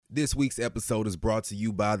This week's episode is brought to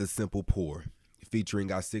you by The Simple Pour,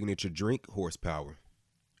 featuring our signature drink, Horsepower.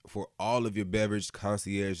 For all of your beverage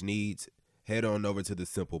concierge needs, head on over to The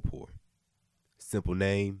Simple Pour. Simple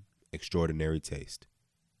name, extraordinary taste.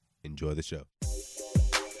 Enjoy the show.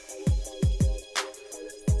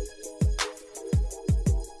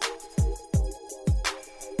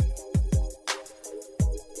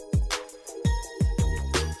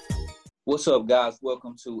 What's up, guys?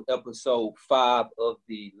 Welcome to episode 5 of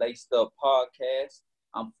the Laced Up Podcast.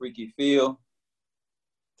 I'm Freaky Phil.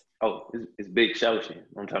 Oh, it's Big Shoshin.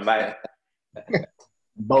 I'm talking about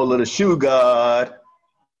Bowl of the Shoe God.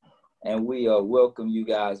 And we welcome you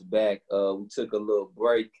guys back. We took a little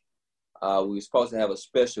break. We were supposed to have a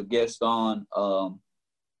special guest on,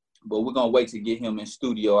 but we're going to wait to get him in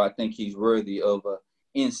studio. I think he's worthy of an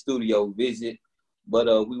in-studio visit. But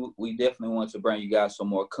we definitely want to bring you guys some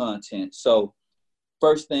more content. So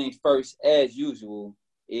first things first, as usual,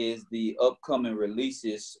 is the upcoming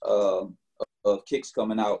releases of kicks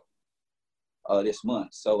coming out this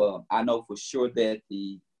month. So I know for sure that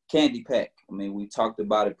the Candy Pack, we talked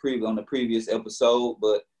about it on the previous episode,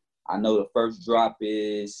 but I know the first drop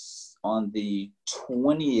is on the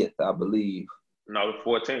 20th, I believe. No, the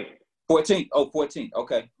 14th. 14th. Oh, 14th.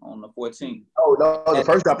 Okay, on the 14th. Oh, no, the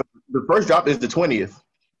first drop is the 20th.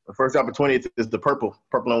 The first drop of 20th is the purple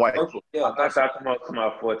and white. Purple, yeah. I thought come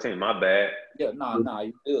out 14. My bad. Yeah, no,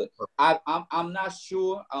 you good. I'm not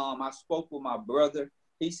sure. I spoke with my brother.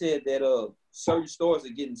 He said that certain stores are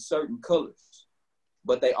getting certain colors,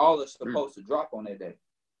 but they all are supposed to drop on that day.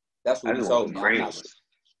 That's what he told me.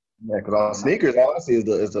 Yeah, because on sneakers, all I see is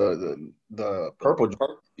the purple.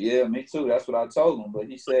 Yeah, me too. That's what I told him. But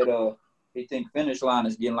he said he think Finish Line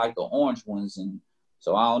is getting like the orange ones, and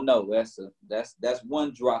so I don't know. That's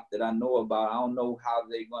one drop that I know about. I don't know how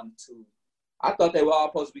they're going to. I thought they were all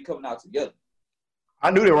supposed to be coming out together.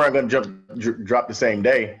 I knew they weren't going to drop the same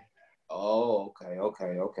day. Oh, okay.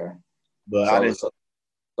 But so, I didn't. So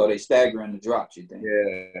they staggering the drops, you think?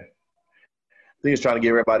 Yeah. I think it's trying to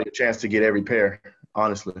give everybody a chance to get every pair,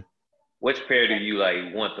 honestly. Which pair do you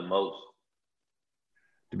want the most?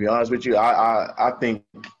 To be honest with you, I think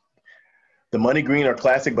the money green are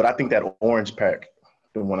classic, but I think that orange pack,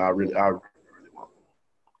 the one I really want.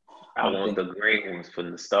 I want the green ones for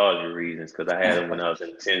nostalgia reasons because I had them when I was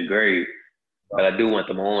in 10th grade, but I do want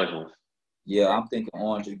them orange ones. Yeah, I'm thinking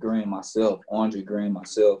orange and green myself. Because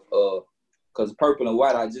purple and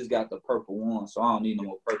white, I just got the purple one, so I don't need no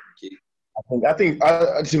more purple kit. I think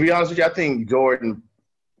to be honest with you, I think Jordan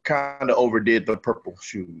kind of overdid the purple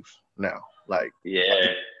shoes now.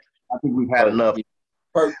 Yeah. I think we've had enough.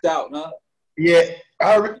 Perked out, huh? Yeah,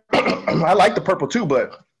 I like the purple too,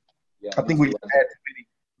 but yeah, I think we had too many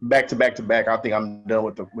back to back. I think I'm done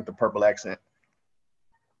with the purple accent.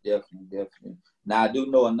 Definitely. Now I do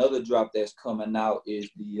know another drop that's coming out is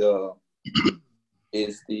the what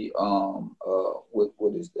is that?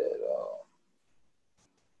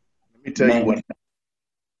 Let me tell you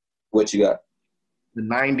what you got. The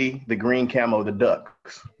 90, the green camo, the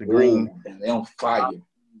ducks, the green. They on fire.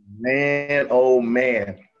 Man, oh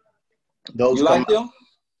man. You like them?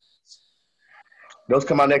 Those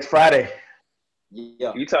come out next Friday.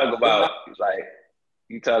 Yeah. You talk about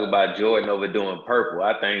Jordan overdoing purple.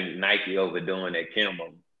 I think Nike overdoing that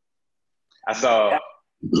camo. I saw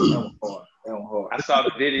the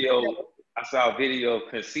video. I saw a video of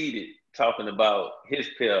Conceited talking about his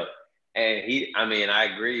pair. And I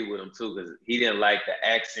agree with him too because he didn't like the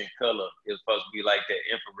accent color. It was supposed to be like that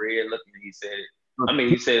infrared looking. He said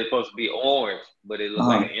it's supposed to be orange, but it looked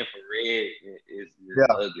like an infrared. It's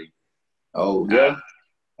ugly. Oh yeah.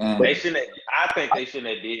 They shouldn't. I think they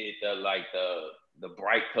shouldn't have did the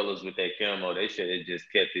bright colors with that camo. They should have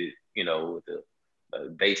just kept it, with the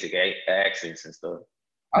basic accents and stuff.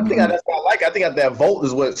 I think that's what I like. I think that Volt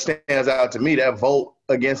is what stands out to me. That Volt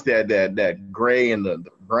against that gray and the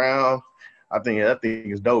brown. I think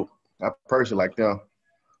is dope. I personally like them.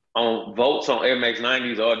 Volts on Air Max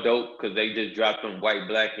 90s are dope because they just dropped them white,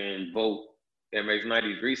 black, and Volt Air Max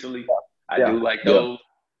 90s recently. I do like those,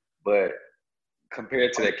 but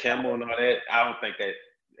compared to the camo and all that, I don't think that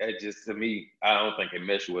just to me, I don't think it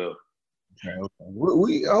meshed well. Okay.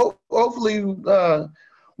 We hopefully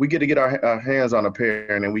we get our hands on a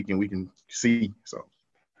pair and then we can see. So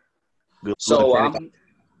good. So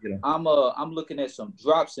I'm looking at some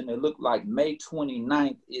drops and it looked like May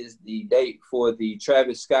 29th is the date for the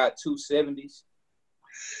Travis Scott 270s.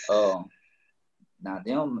 Now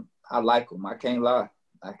them, I like them. I can't lie.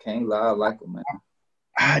 I like them, man.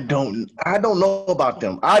 I don't know about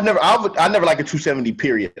them. I never liked the 270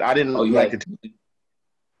 period. I didn't like the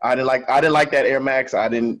I didn't like that Air Max. I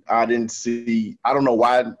didn't see. I don't know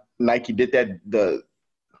why Nike did that,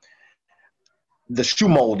 the shoe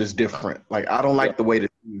mold is different. Like I don't like the way the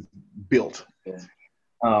shoe is built. Yeah.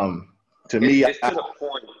 To me, it's to the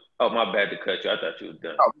point. Oh, my bad to cut you. I thought you were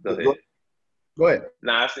done. Go ahead. Go ahead.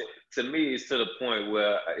 Nah, I said to me, it's to the point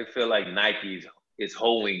where it feel like Nike is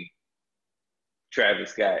holding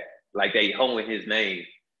Travis Scott, like they holding his name.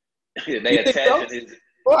 They attaching his.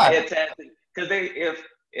 Why? They attaching because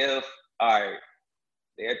if all right,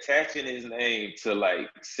 they're attaching his name to like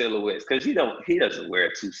silhouettes because he doesn't wear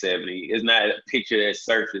a 270. It's not a picture that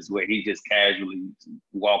surface where he just casually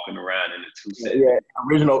walking around in a 270. Yeah,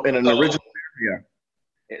 original. Yeah.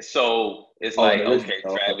 So it's like,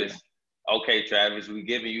 okay, Travis, we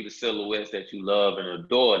giving you the silhouettes that you love and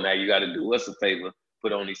adore. Now you got to do us a favor,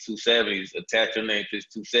 put on these 270s, attach your name to these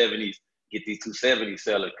 270s, get these 270s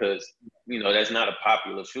selling because, that's not a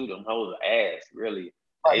popular shoe. Them hoes are ass, really.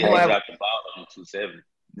 They got the ball on 270.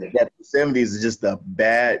 That 270s is just a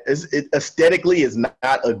bad. It aesthetically is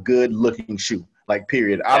not a good looking shoe. Like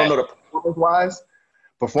period. I don't know the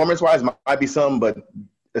performance wise might be some, but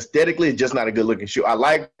aesthetically it's just not a good looking shoe. I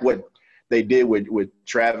like what they did with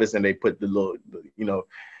Travis, and they put the little,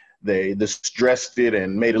 they stressed it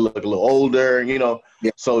and made it look a little older. Yeah.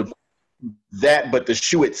 So that, but the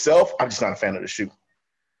shoe itself, I'm just not a fan of the shoe.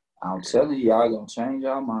 I'm telling you, y'all gonna change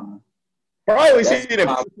y'all mind. Probably see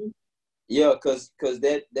them. Yeah, cause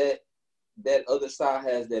that other side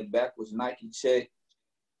has that backwards Nike check.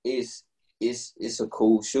 It's a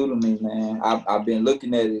cool shoe to me, man. I've been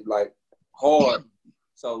looking at it like hard.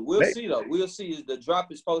 So we'll see though. We'll see. The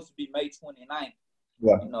drop is supposed to be May 29th.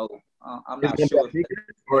 Yeah. I'm not sure.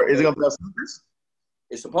 Or is it gonna be on sneakers?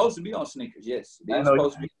 It's supposed to be on sneakers. Yes, it's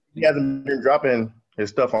supposed to be. He hasn't been dropping his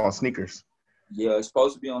stuff on sneakers. Yeah, it's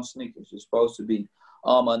supposed to be on sneakers. It's supposed to be.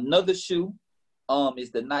 Another shoe,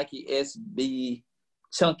 is the Nike SB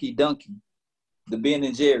Chunky Dunky, the Ben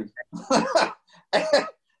and Jerry.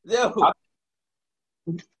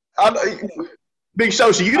 Big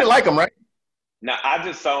Shoshi, you didn't like him, right? Now I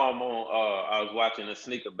just saw him on. I was watching a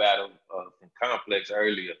sneaker battle from Complex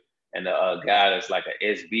earlier, and the guy that's like an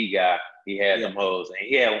SB guy, he had them hoes, and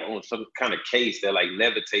he had on some kind of case that like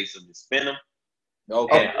levitates them and spin them.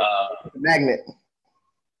 Okay. And, magnet.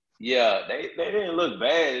 Yeah, they didn't look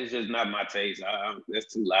bad. It's just not my taste.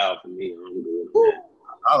 That's too loud for me.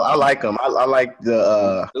 I like them. I like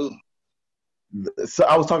the. So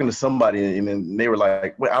I was talking to somebody, and then they were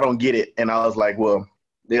like, "Well, I don't get it," and I was like, "Well."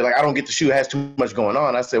 They're like, I don't get the shoe. It has too much going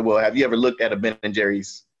on. I said, well, have you ever looked at a Ben &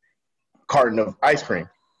 Jerry's carton of ice cream?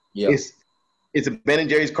 Yeah. It's a Ben &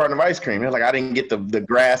 Jerry's carton of ice cream. They're like, I didn't get the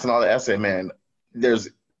grass and all that. I said, man, there's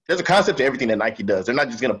a concept to everything that Nike does. They're not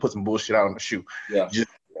just going to put some bullshit out on the shoe. Yeah. Just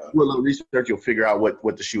do a little research. You'll figure out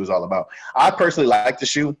what the shoe is all about. I personally like the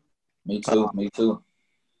shoe. Me too.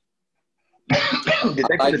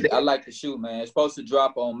 I like the shoe, man. It's supposed to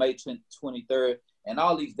drop on May 23rd, and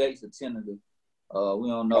all these dates are tentative. We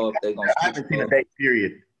don't know if they're gonna. I haven't seen a date,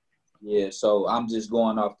 period. Yeah, so I'm just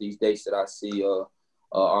going off these dates that I see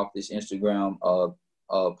off this Instagram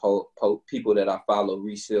people that I follow,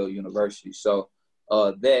 Resale University. So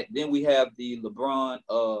then we have the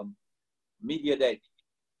LeBron Media Day.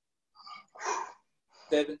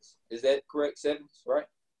 7th, is that correct? 7th, right?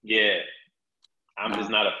 Yeah, I'm just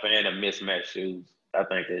not a fan of mismatched shoes. I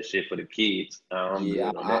think that shit for the kids.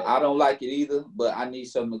 I don't like it either, but I need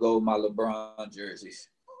something to go with my LeBron jerseys.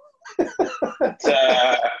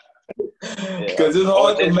 Yeah. Because it's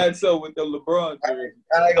hard to match up with the LeBron jersey.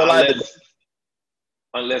 I ain't gonna lie.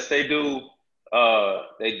 Unless they do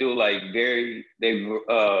like a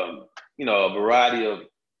variety of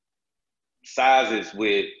sizes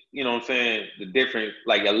with, you know what I'm saying, the different,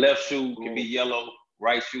 like a left shoe can be yellow,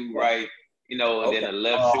 right shoe right, and then a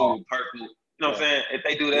left shoe purple. You know what I'm saying? If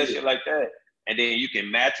they do that shit like that, and then you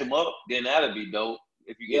can match them up, then that'll be dope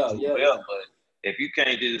if you get two pairs. But if you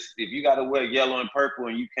can't if you got to wear yellow and purple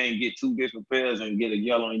and you can't get two different pairs and get a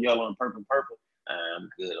yellow and purple, I'm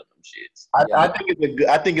good on them shits. I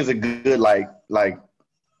think it's a good like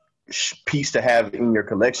piece to have in your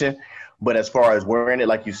collection. But as far as wearing it,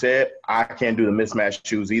 like you said, I can't do the mismatched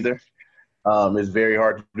shoes either. It's very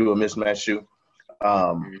hard to do a mismatched shoe.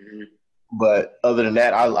 But other than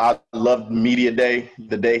that, I loved Media Day,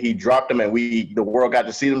 the day he dropped them, and the world got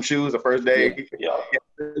to see them shoes the first day. Yeah.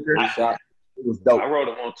 It was dope. I wrote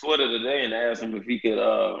him on Twitter today and asked him if he could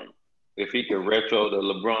retro the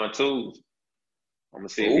LeBron 2s. I'm gonna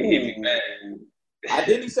see if he can.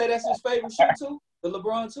 Didn't he say that's his favorite shoe too? The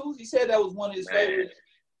LeBron 2s? He said that was one of his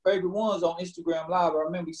favorite ones on Instagram Live. I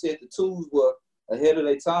remember he said the 2s were ahead of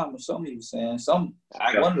their time, or something he was saying.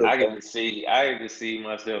 I can see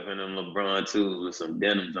myself in them LeBron 2s with some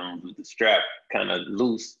denim zones with the strap kind of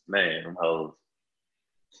loose. Man, them hoes.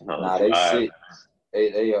 Nah, they sick.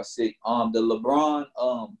 They are sick. The LeBron,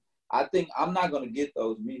 I think I'm not gonna get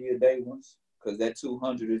those media day ones because that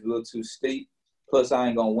 200 is a little too steep. Plus, I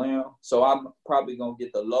ain't gonna wear them, so I'm probably gonna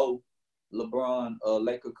get the low LeBron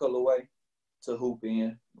Laker colorway to hoop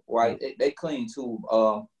in. Right, they clean too.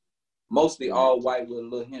 Mostly all white with a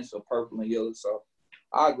little hints of purple and yellow. So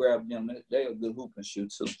I'll grab them. They're a good hoop and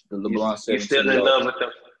shoot too. The LeBron 17. You still in love with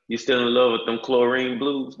them? You still in love with them chlorine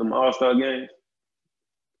blues, them All-Star games?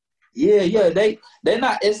 Yeah. They're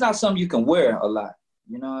not. It's not something you can wear a lot.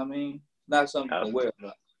 You know what I mean? Not something you can wear a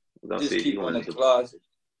lot. Just keep them in the closet.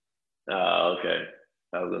 Oh, okay.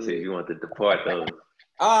 I was gonna see if you want to depart those.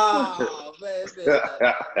 Oh man.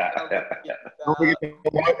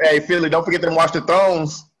 Hey Philly, don't forget to watch the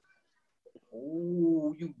Thrones.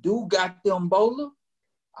 Ooh, you do got them, Bowler.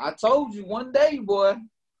 I told you one day, boy.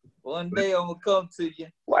 One day I'm gonna come to you.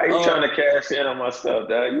 Why are you trying to cash in on my stuff,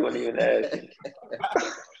 dog? You wasn't even asking.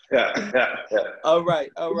 All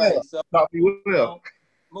right. So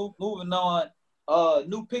moving on.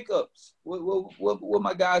 New pickups. What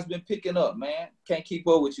my guys been picking up, man? Can't keep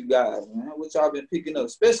up with you guys, man. What y'all been picking up?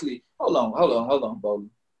 Especially, hold on, Bowler.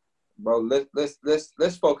 Bro,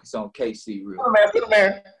 let's focus on KC real.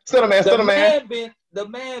 Still the man. The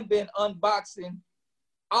man been unboxing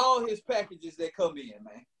all his packages that come in,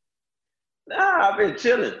 man. Nah, I've been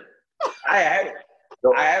chilling. I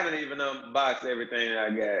haven't even unboxed everything I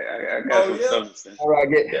got. I got some stuff. All right, I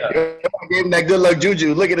gave him that good luck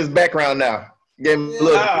juju. Look at his background now. Gave him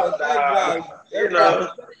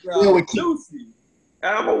Juicy.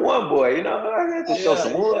 I'm a one boy, you know. I had to show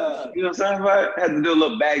some one. You know what I'm saying? I had to do a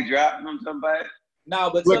little backdrop. You know what I'm talking about? Nah,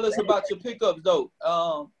 but tell us about your pickups, though.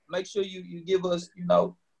 Make sure you give us,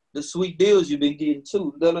 the sweet deals you've been getting,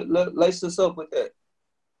 too. Lace us up with that.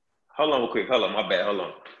 Hold on real quick. Hold on. My bad. Hold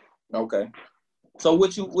on. Okay. So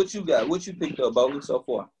what you got? What you picked up, Bowler, so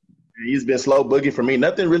far? He's been slow boogie for me.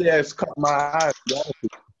 Nothing really has caught my eye.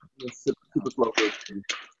 Super slow boogie.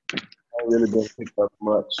 I ain't really been picked up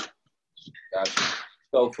much. Gotcha.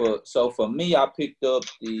 So for me, I picked up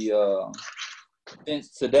since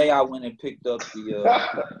today I went and picked up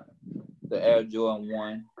the Air Jordan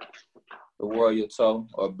 1, the Royal Toe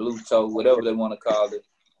or Blue Toe, whatever they want to call it.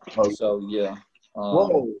 So yeah.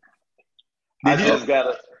 Whoa.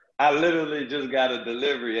 I literally just got a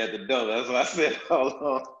delivery at the door. That's what I said. Hold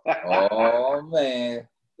on. Oh man.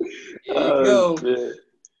 Here you go. Shit.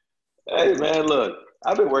 Hey man, look.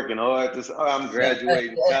 I've been working hard. I'm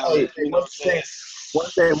graduating college. One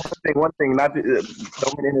thing. Not to,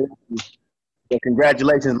 don't interrupt you. So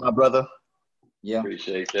congratulations, my brother. Yeah.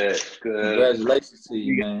 Appreciate that. Good. Congratulations to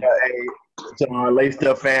you, man. To our Laced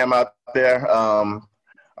Up fam out there, our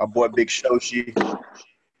boy Big Shoshi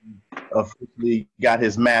officially got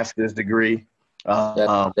his master's degree.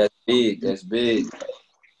 That's big. That's big.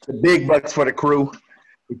 The big bucks for the crew.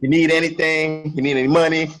 If you need anything, you need any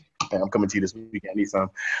money, I'm coming to you this weekend. I need some.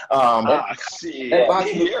 That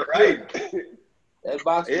box you're right. That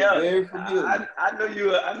box is very familiar. I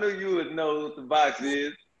knew you would know what the box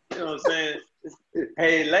is. You know what I'm saying?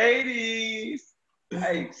 Hey, ladies.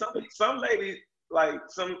 Hey, some ladies, I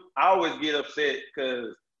always get upset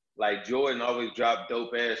because, Jordan always drop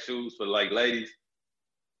dope-ass shoes for, ladies.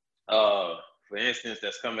 For instance,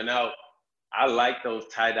 that's coming out. I like those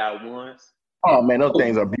tie-dye ones. Oh, man, those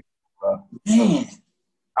things are beautiful, bro. Man.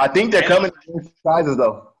 I think they're coming in sizes,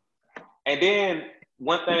 though. And then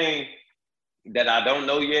one thing that I don't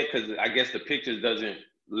know yet, because I guess the pictures doesn't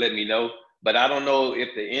let me know, but I don't know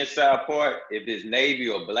if the inside part, if it's navy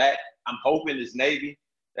or black. I'm hoping it's navy.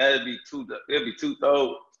 It'll be too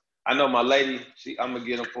dope. I know my lady, I'm gonna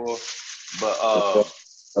get them for her. But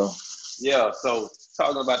yeah, so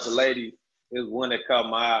talking about the lady, is one that caught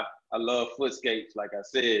my eye. I love Footscapes, like I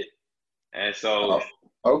said. And so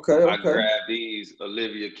I grabbed these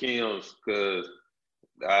Olivia Kim's because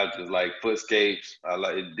I just like Footscapes. I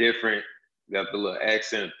like it different. Got the little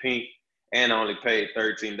accent pink, and I only paid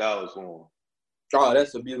 $13 for them. Oh,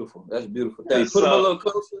 that's beautiful thing. Put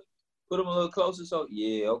them a little closer. So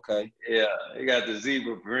yeah, okay. Yeah, it got the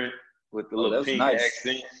zebra print with the little pink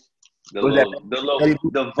accent. The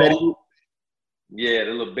Vogue. Yeah,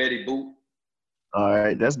 the little Betty boot. All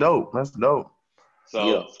right, that's dope.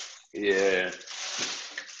 So yeah.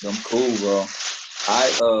 Them cool, bro.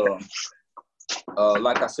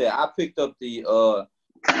 Like I said, I picked up the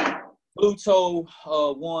Blue Toe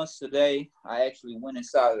ones today. I actually went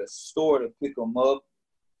inside of the store to pick them up.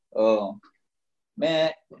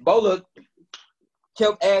 Man, Bowler,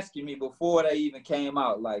 kept asking me before they even came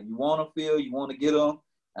out, like, you want them, Phil? You want to get them?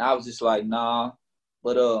 And I was just like, nah.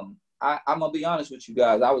 But I'm gonna be honest with you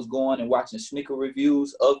guys. I was going and watching sneaker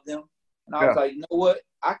reviews of them, and I was like, you know what?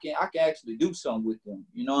 I can actually do something with them.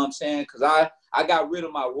 You know what I'm saying? Because I got rid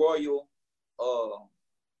of my Royal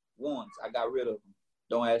ones. I got rid of them.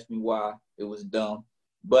 Don't ask me why. It was dumb,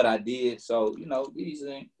 but I did. So these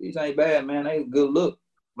ain't bad, man. They a good look.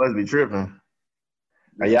 Must be tripping.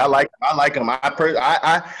 Yeah, I like them.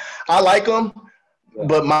 I like them,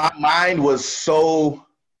 but my mind was so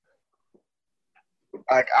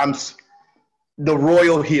like the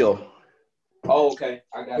Royal Heel. Oh, okay.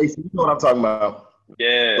 I got it. You know what I'm talking about?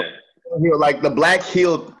 Yeah. Like the black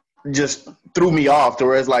heel just threw me off to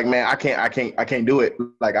where it's like, man, I can't do it.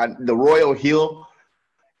 Like the Royal heel,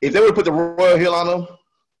 if they would have put the Royal heel on them,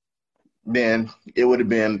 then it would have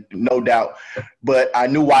been no doubt. But I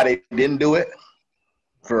knew why they didn't do it.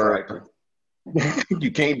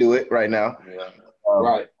 You can't do it right now. Yeah.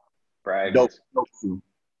 Right. Practice. Dope.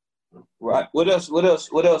 Right. What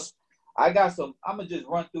else? I got some. I'm gonna just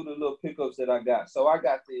run through the little pickups that I got. So I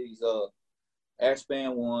got these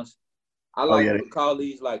Airspan ones. I like to call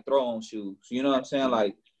these like throw-on shoes. You know what I'm saying?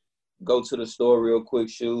 Like go to the store real quick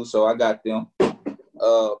shoes. So I got them.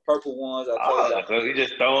 Purple ones. I told you. So you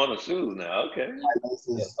just throw on the shoes now? Okay.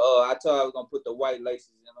 Yeah. I told you I was gonna put the white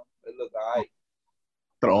laces in them. They look alright.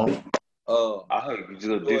 Throw on. I heard you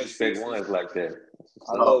just disrespect ones like that.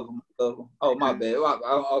 I love them. Oh, my bad. My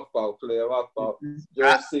fault, player. My fault.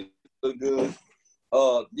 Jordan 6 look good.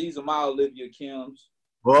 These are my Olivia Kim's.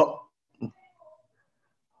 Well,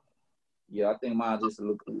 yeah, I think mine just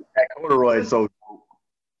look good. That corduroy, so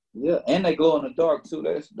yeah, and they glow in the dark too.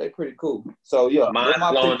 They pretty cool. So yeah, mine's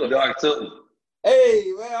glow in the dark too.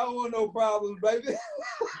 Hey man, I don't want no problems, baby.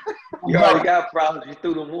 You already got problems. You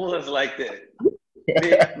threw them ones like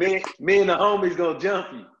that. Me and the homies gonna jump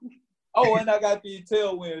you. Oh, and I got these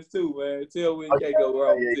tailwinds too, man. Tailwind can't go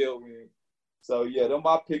wrong with tailwind. So yeah, them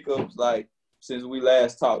my pickups. Like since we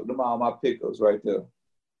last talked, them all my pickups right there.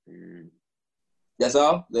 That's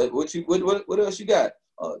all. What else you got?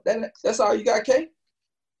 That's all you got, K?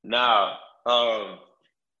 Nah. I'll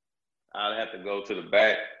have to go to the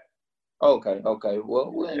back. Okay.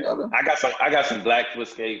 Well, I got some black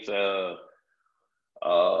Footscapes. So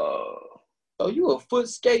you a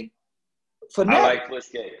Footscape fanatic?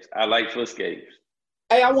 I like Footscapes.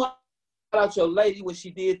 Hey, I want to shout out your lady. What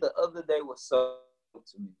she did the other day was so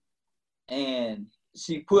to me, and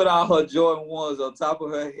she put all her Jordan 1s on top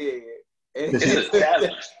of her head. And It's a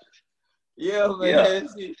challenge. Yeah, man.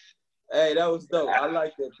 Yeah. Hey, that was dope. I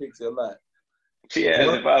like that picture a lot. She asked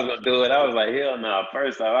if I was gonna do it. I was like, hell no.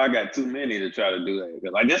 First off, I got too many to try to do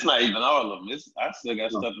that. Like, that's not even all of them. I still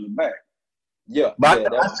got stuff in the back. Yeah,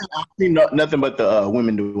 but I've seen nothing but the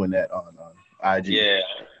women doing that on IG. Yeah,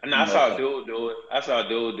 and I saw a dude do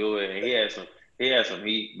it, and he had some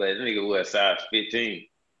heat, but this nigga was size 15.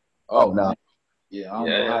 Oh no. Yeah, I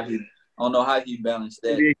don't know how he balanced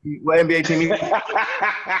that. What NBA team?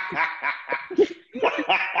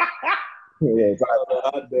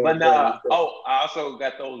 But nah. Oh, I also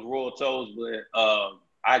got those Royal Toes, but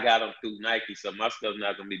I got them through Nike, so my stuff's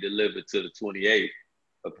not gonna be delivered to the 28th,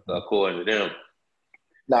 according to them.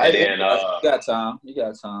 Nah, you got time.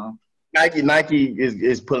 Nike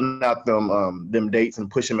is putting out them dates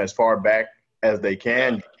and push them as far back as they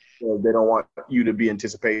can. So they don't want you to be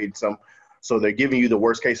anticipating some. So they're giving you the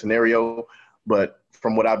worst case scenario. But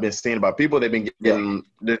from what I've been seeing about people, they've been getting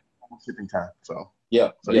the shipping time. So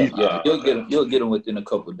you'll get them within a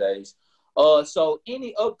couple of days. So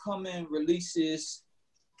any upcoming releases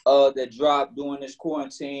that dropped during this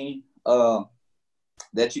quarantine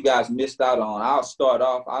that you guys missed out on? I'll start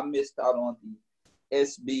off. I missed out on the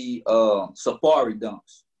SB Safari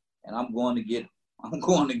dunks, and I'm going to get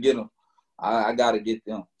them. I got to get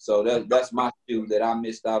them. So that's my shoe that I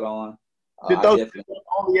missed out on. Did those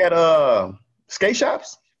only at skate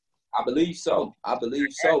shops? I believe so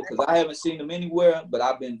because I haven't seen them anywhere, but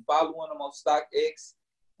I've been following them on StockX,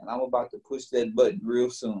 and I'm about to push that button real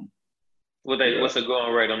soon. What's the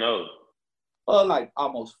going rate on those? Like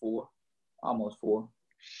almost four.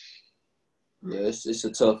 Yeah, it's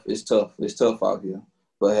tough out here.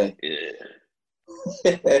 But hey.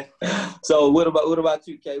 Yeah. So what about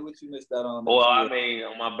you, K? What you missed out on? Well, I mean,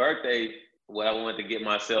 on my birthday, what I wanted to get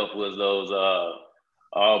myself was those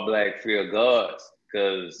all black Fear Guards,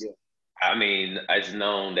 because I mean, I just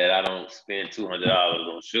known that I don't spend $200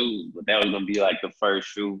 on shoes, but that was gonna be like the first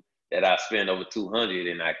shoe that I spend over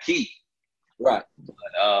 $200 and I keep. Right.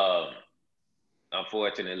 But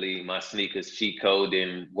unfortunately, my sneakers cheat code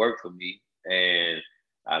didn't work for me, and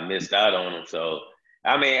I missed out on them. So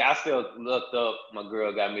I mean, I still looked up. My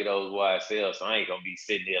girl got me those YSL, so I ain't gonna be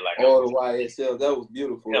sitting there like. Oh, the YSL, that was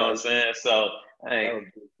beautiful. You know what I'm saying? So I ain't.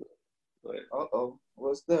 Uh-oh,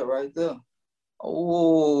 what's that right there?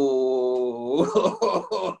 Oh,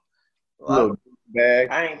 Little bag.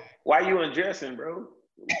 I ain't. Why you undressing, bro?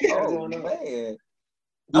 Oh man.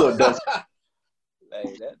 Look, dust.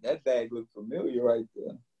 Hey, that bag look familiar right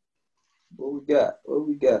there. What we got? What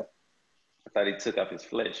we got? I thought he took off his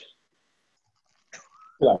flesh.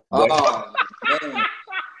 Oh man.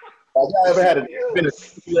 Have y'all ever had been a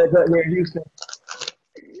leg hut here in Houston?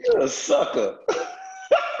 You're a sucker.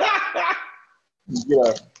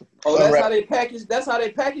 Yeah. Oh, that's how they package. That's how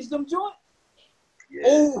they package them joint.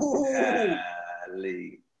 Yeah.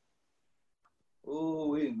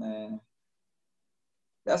 Ooh, man.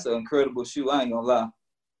 That's an incredible shoe. I ain't gonna lie.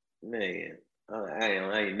 Man, I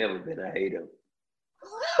ain't never been a hater.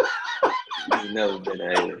 I ain't never been a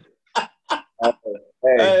hater.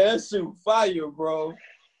 Hey, that shoe fire, bro.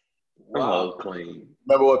 I'm all clean.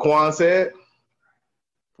 Remember what Quan said?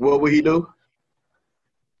 What would he do?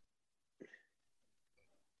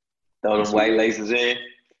 Throw them white laces in.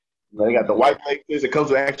 They got the white laces. It comes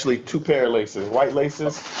with actually 2 pair of laces. White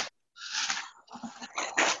laces.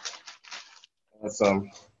 And some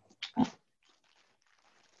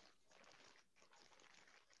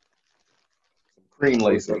cream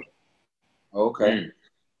laces. Okay.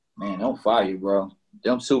 Man, them fire, bro.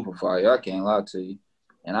 Them super fire. I can't lie to you.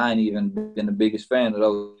 And I ain't even been the biggest fan of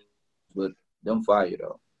those, but them fire,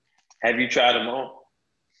 though. Have you tried them on?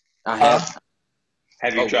 I have.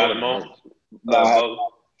 Have you tried them on? No,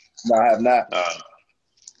 I have not.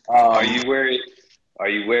 Are you worried? Are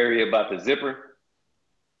you worried about the zipper?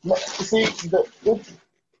 See,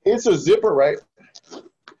 it's a zipper, right?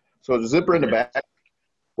 So the zipper in the back,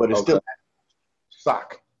 but it's still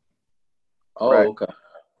sock. Oh, right? okay.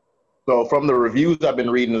 So from the reviews I've been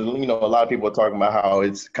reading, you know, a lot of people are talking about how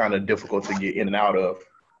it's kind of difficult to get in and out of.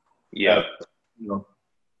 Yeah. You know,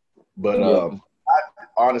 but I've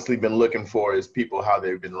honestly been looking for is people how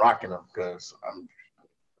they've been rocking them, because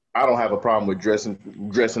I don't have a problem with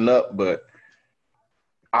dressing up, but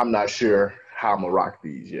I'm not sure how I'm gonna rock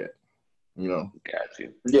these yet. You know. Got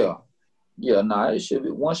you. Yeah. Yeah, nah, it should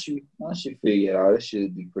be once you figure it out, it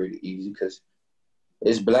should be pretty easy because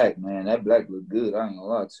it's black, man. That black look good. I ain't gonna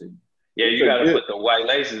lie to you. Yeah, you gotta put the white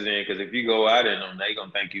laces in, because if you go out in them, they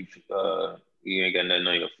gonna think you ain't got nothing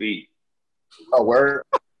on your feet. Oh, word.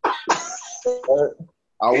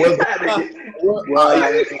 I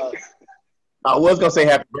was gonna say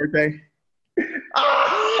happy birthday,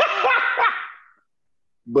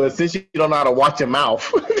 but since you don't know how to watch your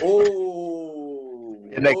mouth,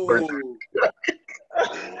 next birthday.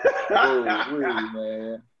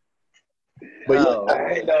 Man. But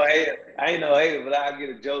I ain't no hater, but I'll get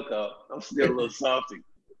a joke off. I'm still a little salty.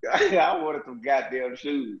 I wanted some goddamn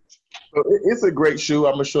shoes. So it's a great shoe.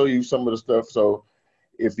 I'm gonna show you some of the stuff. So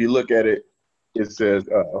if you look at it, it says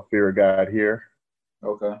Fear of God here.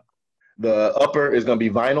 Okay. The upper is gonna be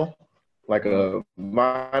vinyl, like a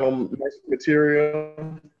vinyl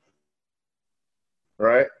material,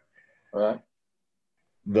 right? Right.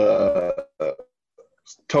 The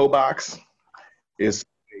toe box is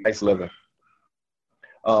nice leather.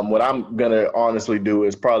 What I'm gonna honestly do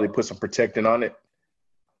is probably put some protectant on it.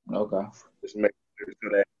 Okay. Just make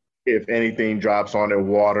sure that if anything drops on it,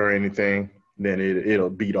 water or anything, then it'll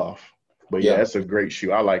beat off. But yeah, it's a great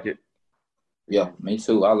shoe. I like it. Yeah, me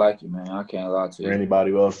too. I like it, man. I can't lie to you. For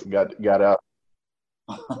anybody else got out.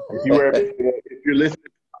 If you're listening,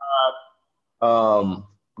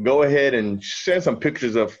 go ahead and send some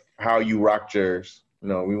pictures of how you rocked yours. You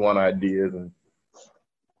know, we want ideas and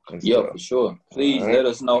yeah, stuff. for sure. Please let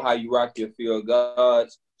us know how you rock your Fear of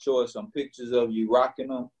Gods. Show us some pictures of you rocking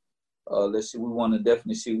them. Let's see. We want to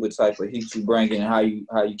definitely see what type of heat you bring in and how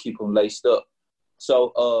you keep them laced up.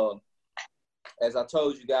 So, as I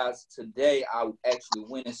told you guys today, I actually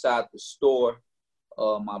went inside the store.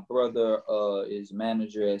 My brother is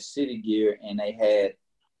manager at City Gear, and they had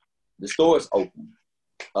the stores open.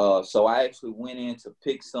 So I actually went in to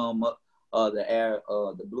pick some up,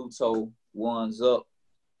 the blue toe ones up,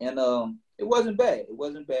 and it wasn't bad. It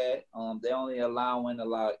wasn't bad. They only allowing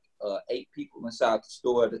 8 people inside the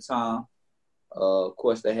store at a time. Of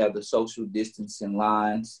course, they have the social distancing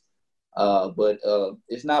lines. But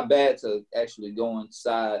it's not bad to actually go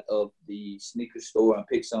inside of the sneaker store and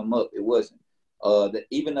pick some up. It wasn't.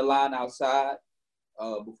 Even the line outside,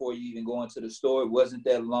 before you even go into the store, it wasn't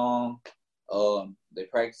that long. They're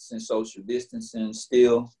practicing social distancing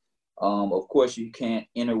still. Of course, you can't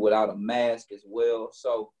enter without a mask as well.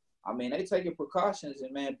 So, I mean, they taking precautions,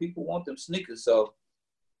 and man, people want them sneakers. So,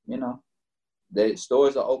 you know, the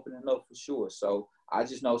stores are opening up for sure. So I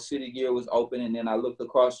just know City Gear was open, and then I looked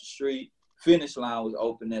across the street, Finish Line was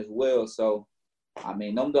open as well. So, I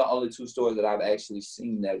mean, them the only 2 stores that I've actually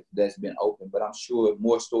seen that's been open, but I'm sure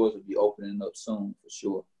more stores will be opening up soon for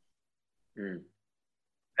sure.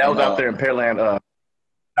 That was out there in Pearland,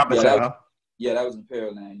 that was in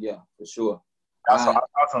Pearland, yeah, for sure. I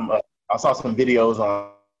saw some videos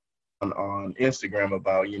on Instagram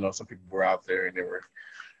about, some people were out there and they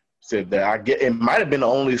said that it might have been the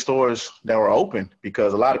only stores that were open,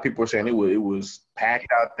 because a lot of people were saying it was packed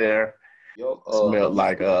out there. Smelled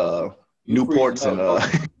like Newports and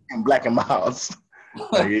Black and Milds.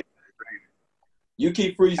 You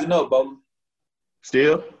keep freezing up, Bo.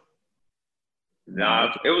 Still?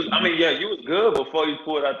 Nah, it was. I mean, yeah, you was good before you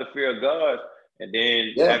pulled out the Fear of God, and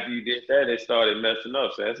then after you did that, it started messing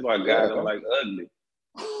up. So that's why guys don't like ugly.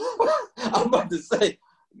 I'm about to say,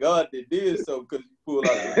 God did so because you pulled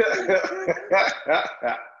out.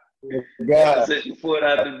 God, since you pulled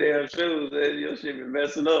out the damn shoes, your shit be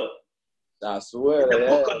messing up. I swear. The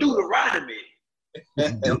book of Deuteronomy.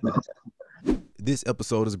 This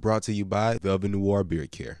episode is brought to you by Velvet Noir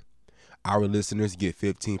Beard Care. Our listeners get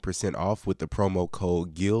 15% off with the promo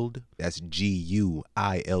code GUILD, that's GUILD,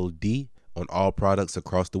 on all products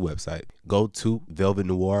across the website. Go to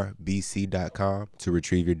velvetnoirbc.com to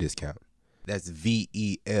retrieve your discount. That's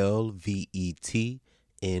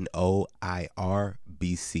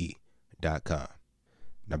VELVETNOIRBC.com.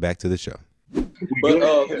 Now back to the show.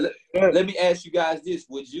 But let me ask you guys this.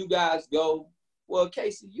 Would you guys go, well,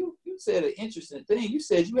 Casey, you said an interesting thing. You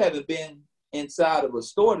said you haven't been inside of a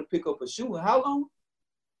store to pick up a shoe in how long?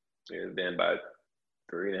 It's been about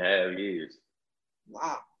 3.5 years.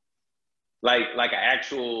 Wow. Like an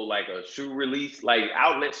actual, like a shoe release, like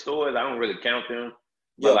outlet stores, I don't really count them.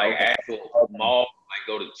 But actual mall, like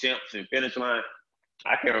go to Champs and Finish Line,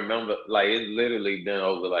 I can't remember. Like, it's literally been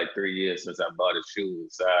over like 3 years since I bought a shoe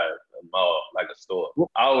inside a mall, like a store.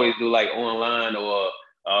 I always do like online, or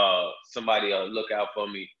somebody look out for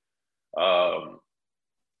me.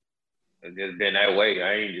 It's just been that way.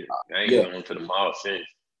 I ain't going to the mall since.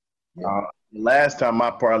 Last time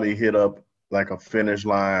I probably hit up like a Finish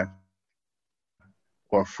Line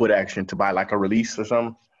or Foot Action to buy like a release or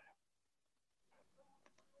something.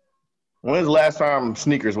 When's the last time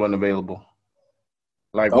sneakers wasn't available?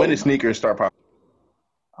 Like, when did sneakers start popping?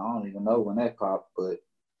 I don't even know when that popped, but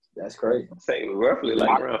that's crazy. I'd say roughly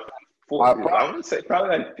like around 40. I would say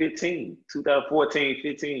probably like 2014,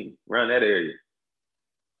 15, around that area.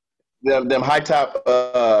 Them high top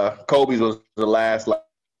Kobe's was the last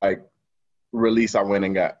like release I went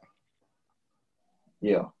and got.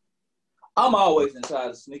 Yeah. I'm always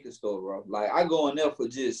inside the sneaker store, bro. Like, I go in there for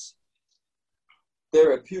just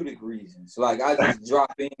therapeutic reasons. Like, I just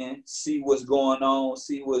drop in, see what's going on,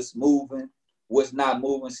 see what's moving, what's not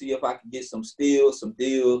moving, see if I can get some steals, some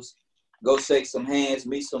deals, go shake some hands,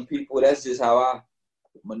 meet some people. That's just how I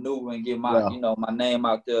maneuver and get my, my name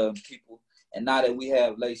out there and people. And now that we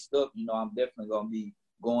have laced up, I'm definitely going to be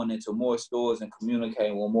going into more stores and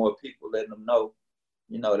communicating with more people, letting them know,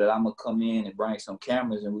 that I'm going to come in and bring some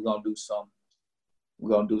cameras, and we're going to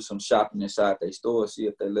do some shopping inside their store, see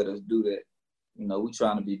if they let us do that. We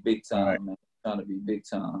trying to be big time, man. Trying to be big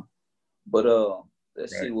time. But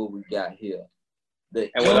let's see what we got here. And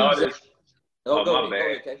with all this, go my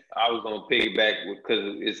ahead, bad. okay. I was gonna piggyback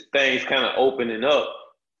because it's things kind of opening up.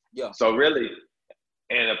 Yeah. So really,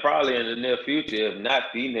 and probably in the near future, if not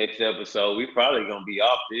the next episode, we probably gonna be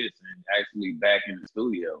off this and actually back in the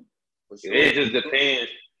studio. Sure. It just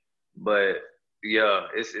depends, but yeah,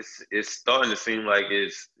 it's starting to seem like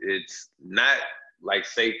it's not like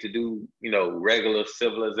safe to do, regular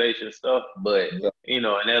civilization stuff, but in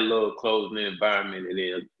that little closed environment, and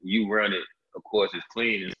then you run it, of course, it's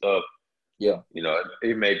clean and stuff. Yeah.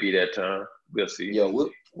 It may be that time. We'll see. Yeah,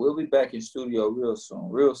 we'll be back in studio real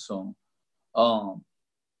soon.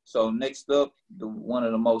 So next up, one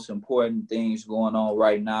of the most important things going on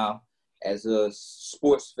right now as a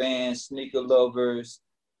sports fans, sneaker lovers,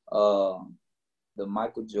 the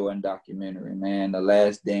Michael Jordan documentary, man, The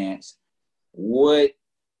Last Dance. What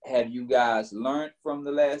have you guys learned from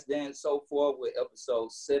The Last Dance so far, with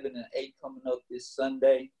episodes 7 and 8 coming up this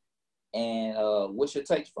Sunday? And what's your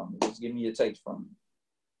takes from it? Just give me your takes from it.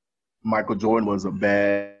 Michael Jordan was a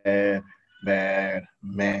bad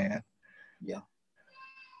man. Yeah.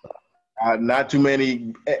 Not too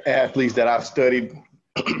many athletes that I've studied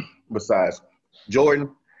besides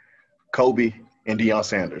Jordan, Kobe, and Deion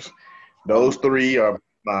Sanders. Those three are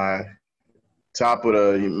my top of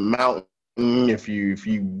the mountain. If you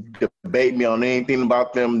debate me on anything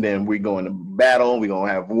about them, then we're going to battle. We're going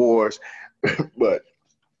to have wars. But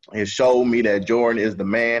It showed me that Jordan is the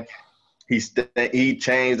man. He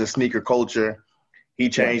changed the sneaker culture. He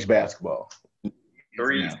changed basketball.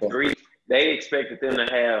 Three. They expected them to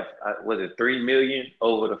have was it 3 million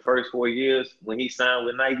over the first 4 years when he signed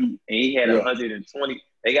with Nike, and he had 120.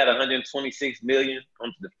 They got 126 million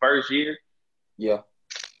on the first year. Yeah.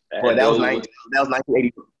 Well, that was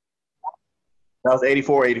 1980. That was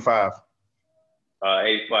 84, 85.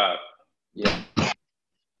 85. Yeah.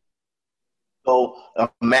 So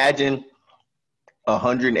imagine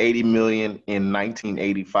 180 million in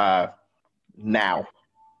 1985 now.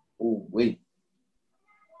 Oh wait.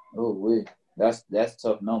 That's a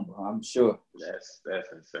tough number, I'm sure. That's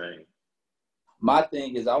insane. My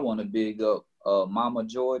thing is I want to big up Mama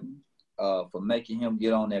Jordan for making him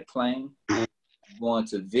get on that plane, going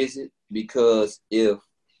to visit, because if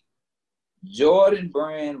Jordan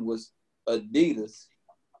brand was Adidas,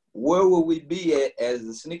 where would we be at as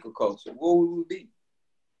a sneaker culture? Where would we be?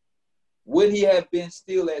 Would he have been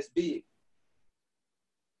still as big?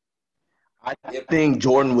 I think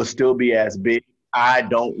Jordan would still be as big. I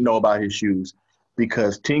don't know about his shoes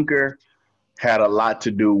because Tinker had a lot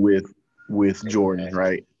to do with Jordan,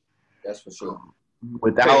 right? That's for sure.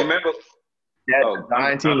 Without remember that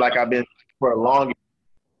design team, like I've been for a long.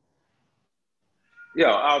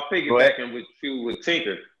 Yeah, I'll piggybacking with you with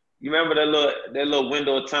Tinker. You remember that little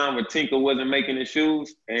window of time where Tinker wasn't making the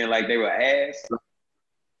shoes and like they were ass?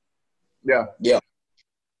 Yeah. Yeah.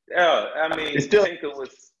 Yeah, I mean, Tinker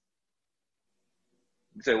was.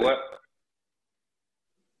 You say what?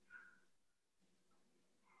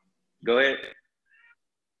 Go ahead.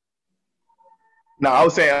 No, I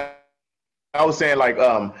was saying like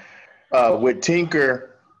with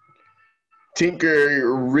Tinker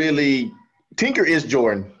is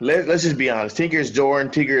Jordan. Let's just be honest. Tinker is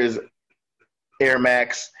Jordan. Tinker is Air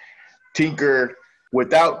Max. Tinker,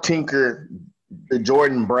 without Tinker, the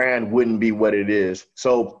Jordan brand wouldn't be what it is.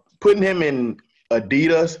 So putting him in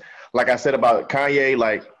Adidas, like I said about Kanye,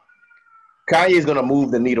 like Kanye is going to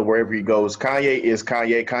move the needle wherever he goes. Kanye is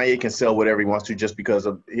Kanye. Kanye can sell whatever he wants to just because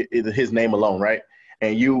of his name alone, right?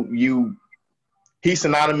 And he's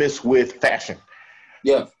synonymous with fashion.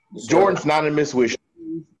 Yeah. Jordan's synonymous with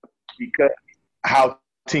shoes because how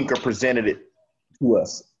Tinker presented it to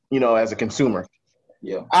us, as a consumer.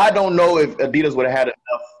 Yeah. I don't know if Adidas would have had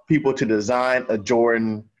enough people to design a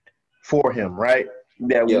Jordan for him, right?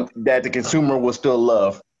 That the consumer will still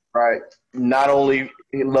love, right? Not only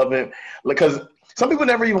love him, because some people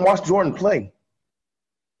never even watched Jordan play.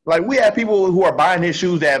 Like we have people who are buying his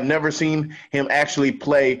shoes that have never seen him actually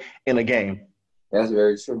play in a game. That's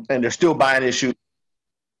very true. And they're still buying his shoes.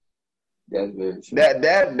 That's very true.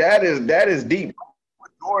 That is deep.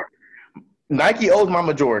 Jordan, Nike owes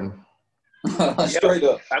Mama Jordan. Straight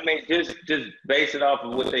up. I mean, just base it off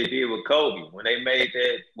of what they did with Kobe when they made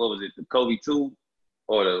that. What was it, the Kobe 2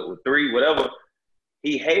 or the 3, whatever?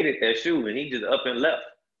 He hated that shoe and he just up and left.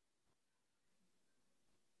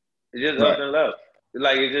 It's just up and left.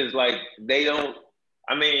 Like it's just like they don't.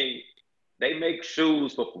 I mean, they make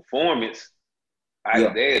shoes for performance.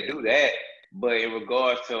 They do that, but in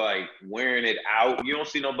regards to like wearing it out, you don't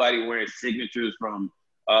see nobody wearing signatures from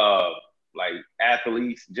like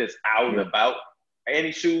athletes just out and about.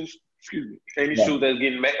 Any shoes, shoes that's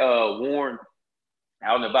getting worn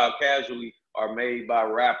out and about casually are made by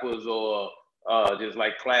rappers or just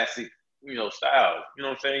like classic, styles. You know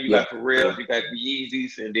what I'm saying? You got Pharrell, you got the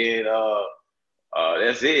Yeezys, and then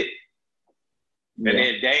that's it. And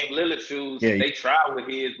then Dame Lillard shoes, they tried with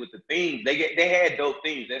the themes. They had dope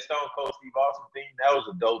themes. That Stone Cold Steve Austin theme, that was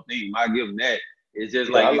a dope theme. I give them that. It's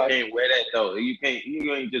just like you can't wear that though. You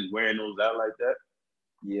ain't just wearing those out like that.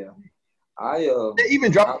 Yeah. They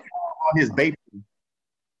even dropped on his Bape.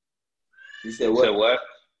 You said what?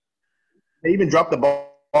 They even dropped the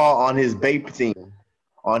ball on his Bape theme.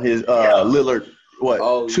 On his Lillard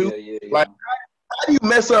two? Yeah. Like how do you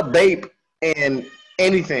mess up Bape and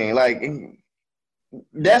anything? Like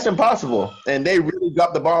that's impossible. And they really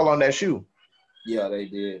dropped the ball on that shoe. Yeah, they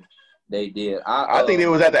did. I think it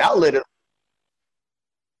was at the outlet.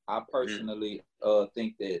 I personally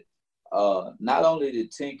think that not only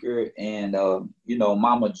did Tinker and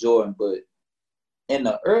Mama Jordan, but in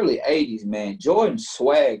the early 80s, man, Jordan's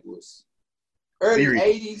swag was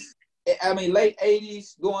late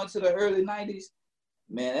 80s going to the early 90s.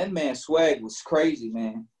 Man, that man's swag was crazy,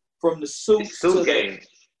 man. From the suits to the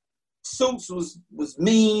suits was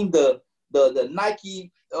mean. The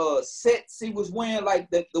Nike sets he was wearing, like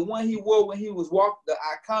the one he wore when he was the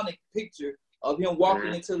iconic picture of him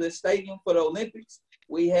walking into the stadium for the Olympics.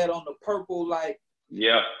 We had on the purple, like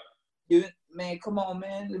man, come on,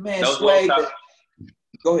 man, the man swag.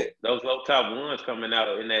 Go ahead. Those low top ones coming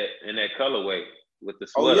out in that colorway with the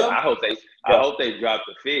Oh, sweater. yeah? I hope they drop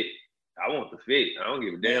the fit. I want the fit. I don't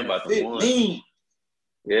give a damn about the fit ones. mean.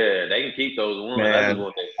 Yeah, they can keep those ones. Man. I just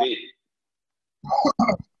want that fit.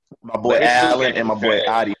 My boy Allen and my boy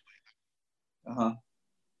Adi. Uh-huh.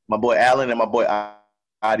 My boy Allen and my boy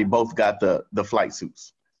Adi both got the flight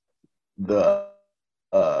suits. The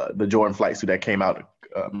Jordan flight suit that came out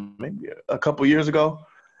maybe a couple years ago.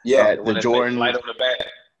 Yeah. At the Jordan. Flight on the back.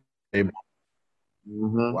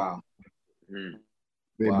 Wow.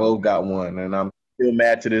 They both got one, and I'm still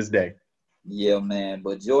mad to this day. Yeah, man.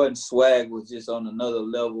 But Jordan swag was just on another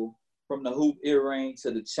level. From the hoop earring to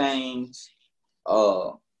the chains,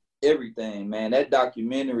 everything, man. That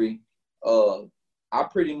documentary, I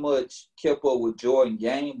pretty much kept up with Jordan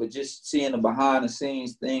game, but just seeing the behind the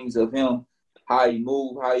scenes things of him, how he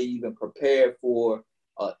moved, how he even prepared for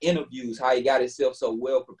interviews, how he got himself so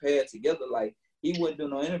well prepared together. Like, he wouldn't do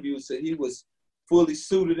no interviews till he was fully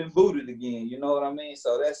suited and booted again. You know what I mean?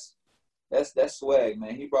 So that's swag,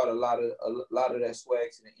 man. He brought a lot of that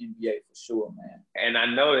swag to the NBA for sure, man. And I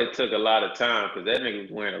know it took a lot of time because that nigga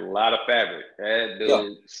was wearing a lot of fabric. That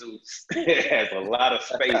dude suits has a lot of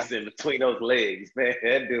space in between those legs, man.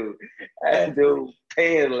 That dude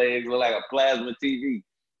pants legs look like a plasma TV.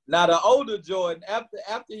 Now the older Jordan, after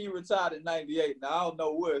he retired in '98, now I don't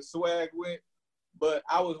know where swag went, but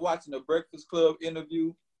I was watching the Breakfast Club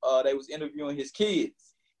interview. They was interviewing his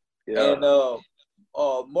kids, and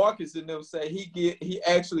Marcus and them say he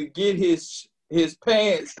actually get his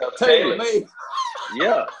pants tailor-made.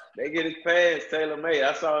 Yeah, they get his pants tailor-made.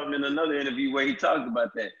 I saw him in another interview where he talked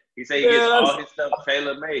about that. He said he gets all his stuff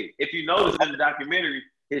tailor-made. If you notice in the documentary,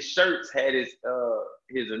 his shirts had his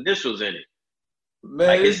initials in it. Man,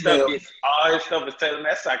 like all his stuff is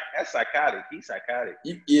tailor-made. That's psychotic. He's psychotic.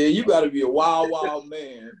 Yeah, you got to be a wild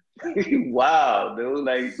man. Wow, dude.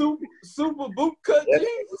 Like super boot cut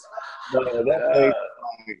jeans.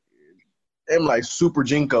 Them like super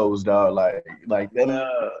Jinkos, dog. Like them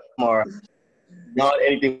are not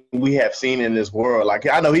anything we have seen in this world. Like,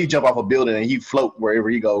 I know he jump off a building and he float wherever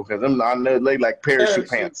he goes because I know they like parachute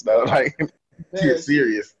pants, though. Like, he's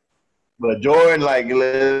serious. But Jordan, like,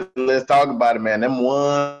 let's talk about it, man. Them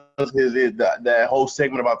ones, that whole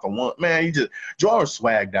segment about the one, man. Jordan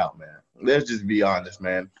swagged out, man. Let's just be honest,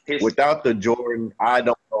 man. Without the Jordan, I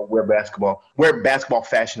don't know where basketball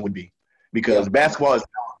fashion would be, because basketball is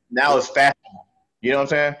now is fashionable. You know what I'm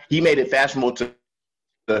saying? He made it fashionable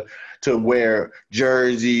to wear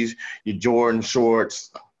jerseys, your Jordan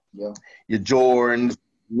shorts, your Jordans.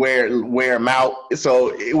 Wear them out.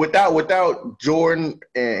 So without Jordan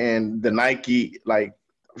and the Nike, like,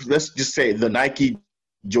 let's just say the Nike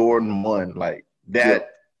Jordan 1, like,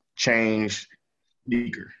 that changed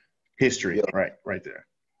sneaker history right there.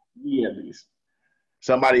 Yeah,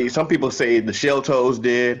 some people say the Shell Toes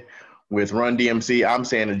did with Run DMC. I'm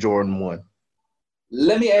saying the Jordan 1.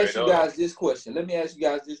 Let me ask you guys this question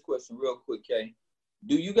real quick, Kay.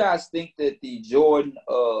 Do you guys think that the Jordan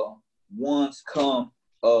ones come?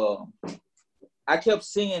 I kept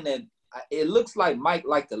seeing that it looks like Mike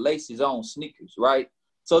liked to lace his own sneakers, right?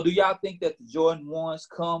 So do y'all think that the Jordan 1s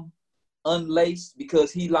come unlaced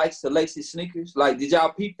because he likes to lace his sneakers? Like, did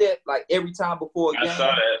y'all peep that? Like, every time before a game, I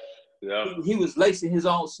saw that. Yeah. He was lacing his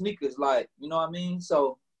own sneakers, like, you know what I mean?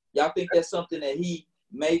 So y'all think that's something that he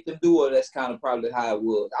made them do, or that's kind of probably how it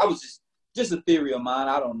was? I was just a theory of mine.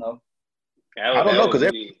 I don't know. I don't know, because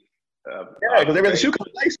every other shoe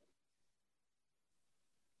comes laced.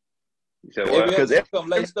 Every other shoe comes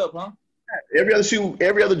laced up, huh? Every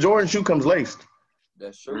other Jordan shoe comes laced.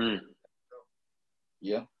 That's true.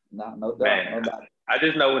 Yeah, no doubt, Man, no doubt. I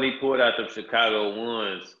just know when he pulled out the Chicago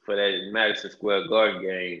 1s for that Madison Square Garden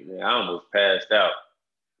game, man, I almost passed out.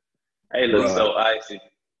 They look so icy.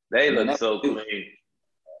 They look so clean.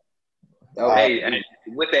 Hey, and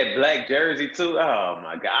with that black jersey too. Oh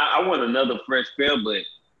my God, I want another fresh pair, but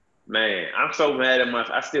man, I'm so mad at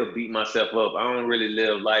I still beat myself up. I don't really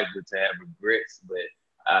live life to have regrets, but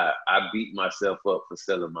I beat myself up for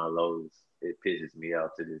selling my lows. It pisses me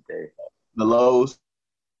off to this day. The lows.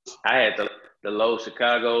 I had the low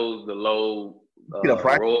Chicago's, the low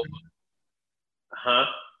Royal. Huh?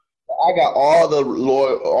 I got all the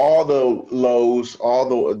lows,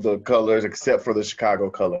 all the colors except for the Chicago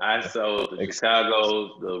color. I sold the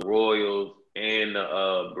Chicago's, the Royals, and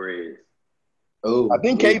the Breads. Oh, I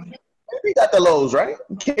think KB got the lows, right?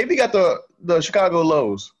 KB got the Chicago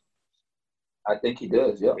lows. I think he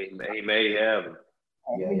does. Yeah, he may have them.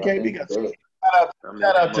 Yeah, KB got some.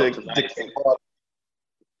 Shout out to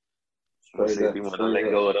Let's see if you want to let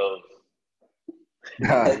go of those.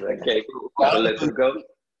 Okay, gotta let them go.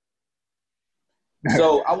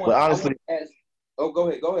 So I want honestly, to ask. Oh, go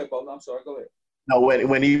ahead, Bola. I'm sorry. Go ahead. no,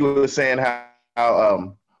 when he was saying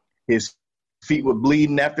how his feet were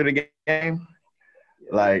bleeding after the game,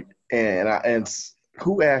 like, and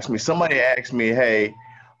who asked me? Somebody asked me, hey,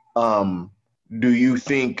 do you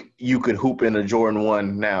think you could hoop in a Jordan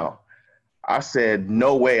 1 now? I said,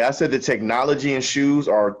 no way. I said the technology in shoes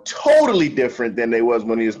are totally different than they was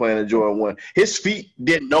when he was playing the Jordan 1. His feet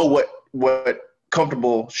didn't know what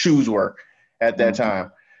comfortable shoes were at that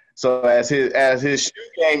time. So as his shoe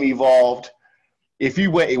game evolved,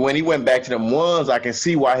 when he went back to them ones, I can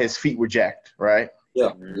see why his feet were jacked, right?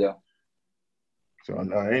 Yeah. So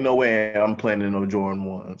no, ain't no way I'm playing in no Jordan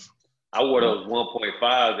 1s. I wore those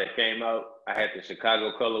 1.5 that came out. I had the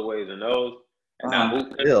Chicago colorways and those. And I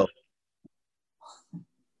hooped them. Yeah.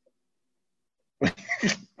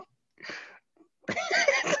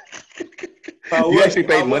 You actually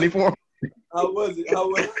paid money for them? How was it?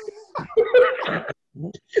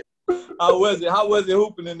 How was it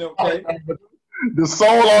hooping in them, okay? The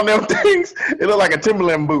sole on them things, it looked like a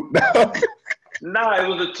Timberland boot. Nah, it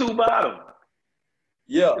was a 2 bottom.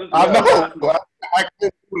 Yeah. I know.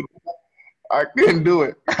 I couldn't do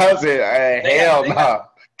it. I said, hell no.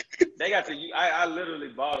 They got to. I literally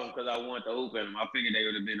bought them because I wanted to hoop in them. I figured they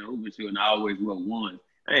would have been a hooping shoe, and I always wore one.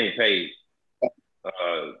 I ain't paid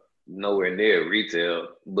nowhere near retail,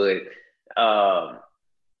 but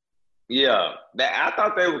yeah, I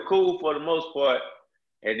thought they were cool for the most part.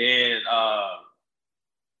 And then I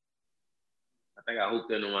think I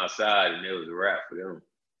hooped in them outside, and it was a wrap for them.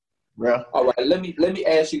 Yeah. All right. Let me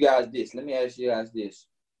ask you guys this.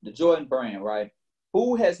 The Jordan brand, right?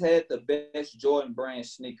 Who has had the best Jordan brand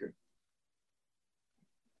sneaker?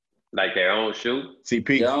 Like their own shoe?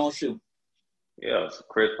 CP. Their own shoe. Yeah, it's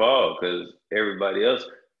Chris Paul, because everybody else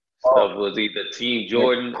stuff was either Team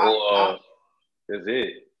Jordan or that's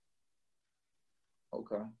it.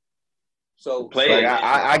 Okay. So play.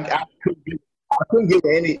 I couldn't get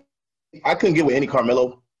with any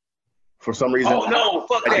Carmelo for some reason. Oh no,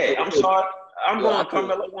 fuck that. I'm sorry. I'm going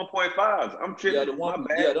Carmelo 1.5s. I'm tripping.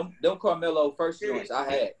 Them Carmelo first joints I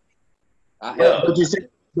had. But you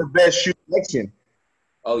said the best shoe selection.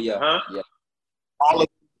 Oh yeah. Huh? Yeah.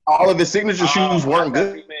 All of his signature shoes weren't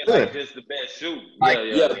good. Like just the best shoe.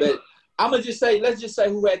 Yeah, but I'm gonna just say, let's just say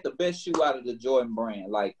who had the best shoe out of the Jordan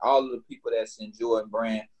brand. Like all of the people that's in Jordan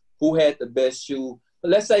brand, who had the best shoe?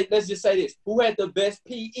 But let's just say this: who had the best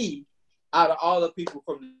PE out of all the people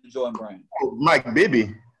from the Jordan brand? Mike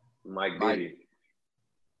Bibby. Mike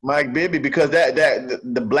Bibby, because that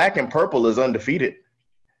the black and purple is undefeated.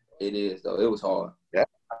 It is though. It was hard. Yeah.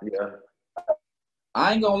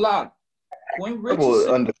 I ain't gonna lie. Quinn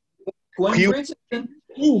Richardson,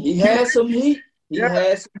 he had some heat. He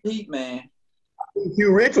had some heat, man.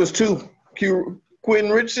 Q Rich was 2.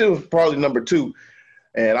 Quinn Richardson was probably number 2,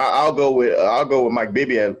 and I'll go with Mike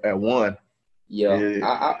Bibby at 1. Yeah.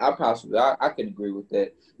 I possibly I can agree with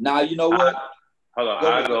that. Now you know what? Hold on,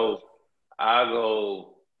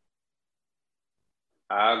 I'll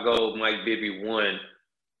go Mike Bibby 1.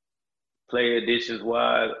 Player additions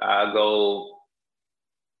wise, I'm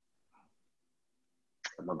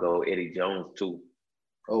gonna go Eddie Jones 2.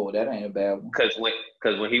 Oh, that ain't a bad one. Cause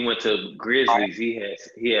when he went to Grizzlies, he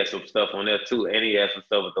had some stuff on there too, and he had some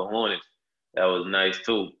stuff with the Hornets that was nice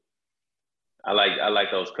too. I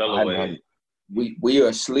like those colorways. We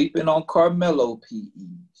are sleeping on Carmelo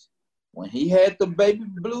PEs. When he had the baby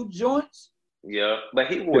blue joints. Yeah, but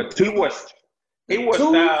he wore styles that I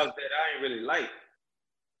ain't really like.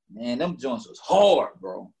 Man, them joints was hard,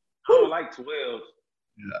 bro. I don't like 12s.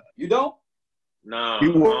 Yeah. You don't? No, I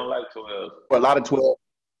don't like 12s. A lot of 12.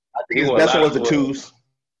 I think his best one was the 2s.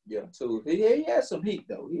 Yeah, 2s. He had some heat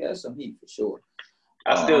though. He had some heat for sure.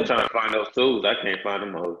 I'm still trying to find those 2s. I can't find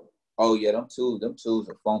them all. Oh yeah, them 2s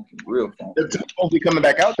are funky, real funky. The 2s supposed to be coming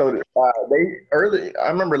back out though. I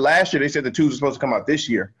remember last year they said the 2s were supposed to come out this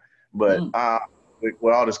year, but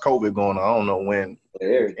with all this COVID going on, I don't know when.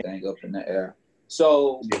 Everything up in the air.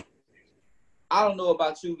 So I don't know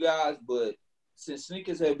about you guys, but since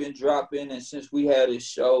sneakers have been dropping and since we had this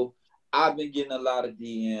show, I've been getting a lot of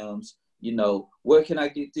DMs. You know, where can I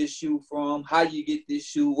get this shoe from? How you get this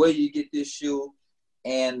shoe? Where you get this shoe?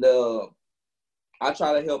 And I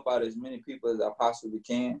try to help out as many people as I possibly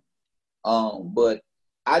can. But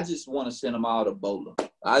I just want to send them all to Bola.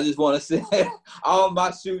 I just want to send all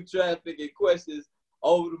my shoe traffic and questions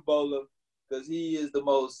over to Bola because he is the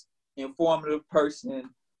most informative person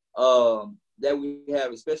that we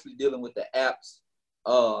have, especially dealing with the apps.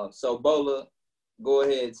 So Bola, go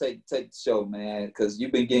ahead and take the show, man, because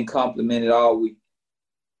you've been getting complimented all week.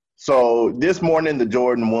 So this morning the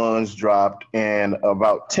Jordan 1s dropped, and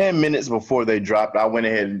about 10 minutes before they dropped, I went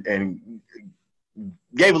ahead and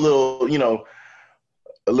gave a little,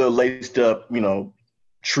 a little laced up,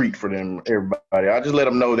 treat for them, everybody. I just let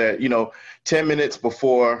them know that, 10 minutes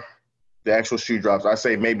before the actual shoe drops, I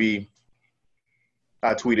say maybe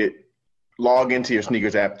I tweeted, log into your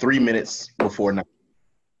sneakers app 3 minutes before night.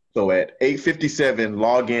 So at 8:57,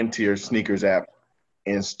 log into your sneakers app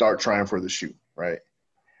and start trying for the shoe, right?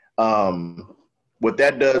 What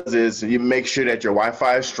that does is you make sure that your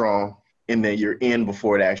Wi-Fi is strong and then you're in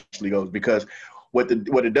before it actually goes. Because what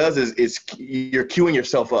it does is you're queuing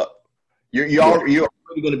yourself up. You're already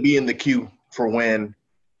going to be in the queue for when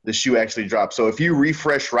the shoe actually drops. So if you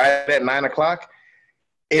refresh right at 9 o'clock,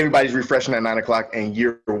 everybody's refreshing at 9 o'clock and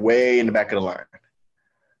you're way in the back of the line.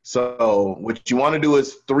 So what you want to do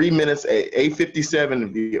is 3 minutes at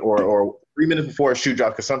 8:57 or 3 minutes before a shoe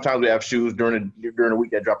drop, because sometimes we have shoes during the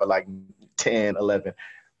week that drop at like 10, 11.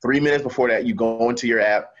 3 minutes before that, you go into your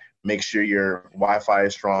app, make sure your Wi-Fi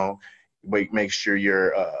is strong, make sure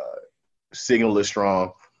your signal is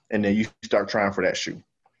strong, and then you start trying for that shoe.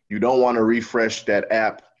 You don't want to refresh that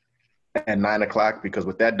app at 9 o'clock, because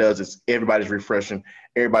what that does is everybody's refreshing,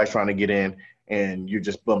 everybody's trying to get in, and you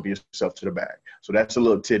just bump yourself to the back. So that's a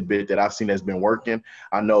little tidbit that I've seen that's been working.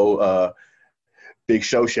 I know Big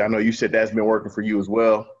Shoshi, I know you said that's been working for you as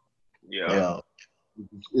well. Yeah.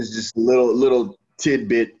 It's just a little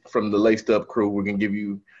tidbit from the Laced Up crew. We're gonna give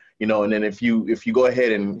you, and then if you go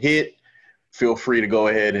ahead and hit, feel free to go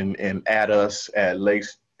ahead and add us at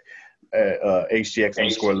HGX_Laced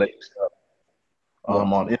Up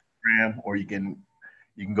on Instagram, or you can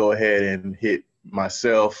go ahead and hit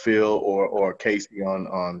myself, Phil, or Casey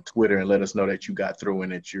on Twitter and let us know that you got through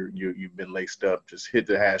and that you've been laced up. Just hit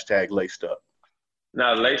the hashtag Laced Up.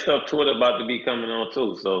 Now, Laced Up Twitter about to be coming on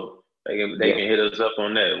too, so they can hit us up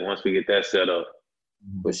on that once we get that set up.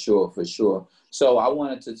 For sure. So I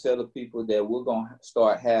wanted to tell the people that we're gonna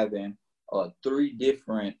start having three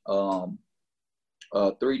different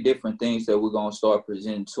things that we're gonna start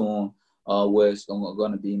presenting to them. Where it's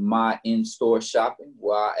going to be my in-store shopping,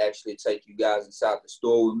 where I actually take you guys inside the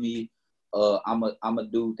store with me. I'm a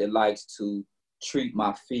dude that likes to treat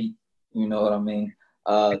my feet, you know what I mean,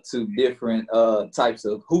 to different types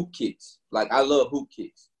of hoop kicks. Like, I love hoop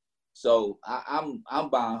kicks. So I'm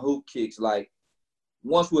buying hoop kicks, like,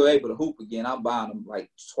 once we're able to hoop again, I'm buying them like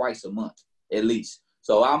twice a month at least.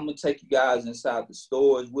 So I'm going to take you guys inside the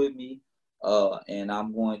stores with me. And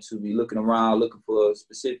I'm going to be looking around, looking for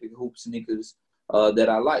specific hoop sneakers that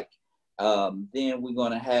I like. Then we're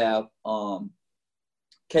going to have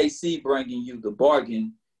KC bringing you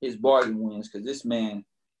his bargain wins, because this man,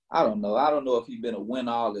 I don't know if he's been a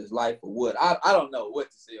winner all his life or what. I don't know what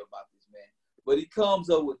to say about this man. But he comes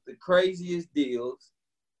up with the craziest deals.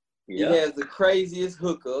 Yeah. He has the craziest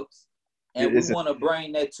hookups. And we want to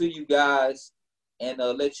bring that to you guys and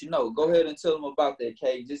let you know. Go ahead and tell them about that,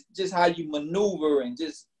 Kay. Just how you maneuver and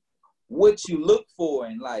just what you look for,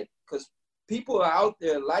 and like, because people are out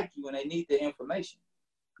there like you and they need the information.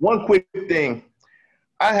 One quick thing.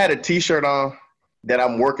 I had a T-shirt on that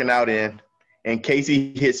I'm working out in, and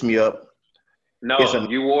Casey hits me up. No,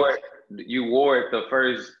 you wore it. You wore it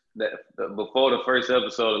before the first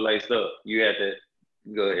episode of Laced Up. You had to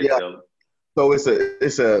go ahead. Yeah. Tell them. So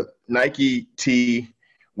it's a Nike tee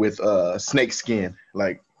with snake skin,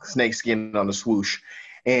 like snake skin on the swoosh.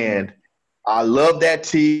 And I love that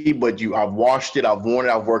tee, but I've washed it, I've worn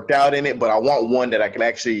it, I've worked out in it, but I want one that I can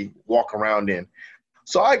actually walk around in.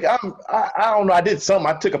 So I don't know, I did something.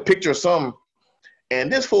 I took a picture of something, and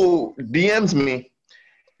this fool DMs me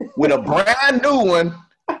with a brand new one.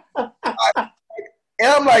 And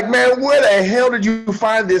I'm like, man, where the hell did you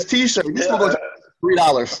find this T-shirt? This one goes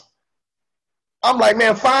 $3. I'm like,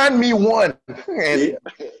 man, find me one.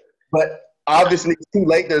 But obviously it's too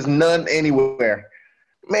late. There's none anywhere.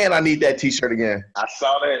 Man, I need that T-shirt again. I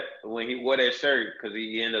saw that when he wore that shirt, because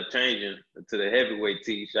he ended up changing to the heavyweight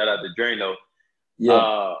tee. Shout out to Drano.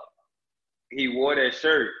 Yeah. He wore that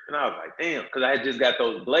shirt, and I was like, damn, because I had just got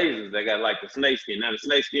those blazers that got like the snake skin. Now the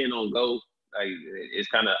snake skin don't go, like, it's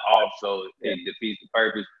kind of off, so it defeats the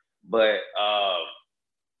purpose. But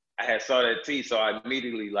I had saw that tee, so I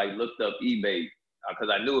immediately like looked up eBay, because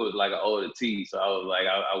I knew it was like an older tee. So I was like,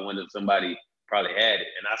 I wonder if somebody probably had it,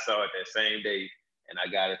 and I saw it that same day, and I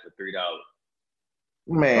got it for $3.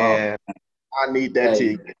 Man, I need that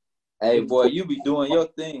tee. Hey, boy, you be doing your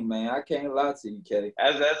thing, man. I can't lie to you, Kelly.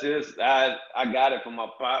 That's just I got it from my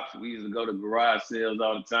pops. We used to go to garage sales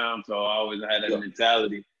all the time, so I always had that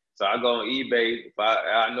mentality. So I go on eBay. If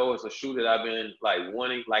I know it's a shoe that I've been like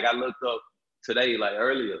wanting. Like I looked up today, like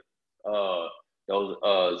earlier, those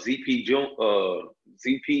ZP Zoom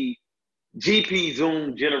GP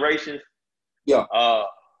Zoom Generations. Yeah.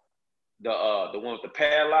 The one with the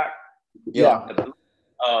padlock. Yeah.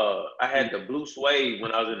 I had the blue suede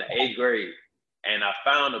when I was in the 8th grade, and I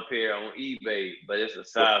found a pair on eBay, but it's a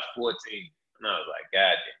size 14, and I was like,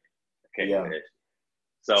 God damn, I can't do that.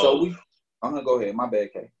 So I'm gonna go ahead. My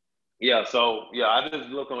bad, K. Yeah, so I just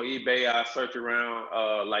look on eBay. I search around,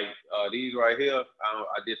 these right here.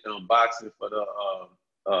 I did the unboxing for the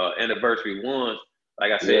anniversary ones.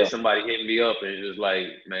 Like I said, somebody hit me up and it was like,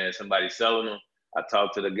 man, somebody selling them. I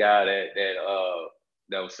talked to the guy that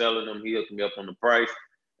was selling them. He hooked me up on the price,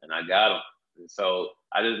 and I got them. And so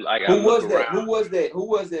I just like Who was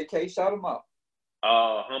that? K, shout him out.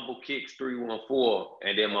 Humble Kicks 314,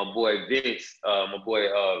 and then my boy Vince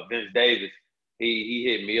Davis. He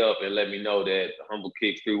hit me up and let me know that Humble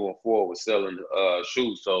Kicks 314 was selling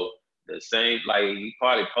shoes. So the same, like he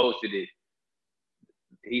probably posted it.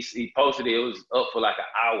 He posted it. It was up for like an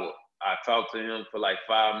hour. I talked to him for like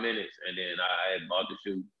 5 minutes, and then I had bought the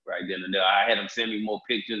shoe right then and there. I had him send me more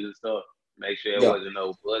pictures and stuff, make sure it wasn't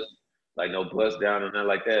no bust down or nothing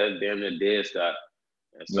like that. It was damn near dead stock.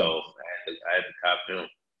 And so I had to cop them.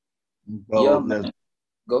 Man.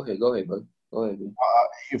 Go ahead, bro. Go ahead, dude.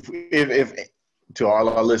 If to all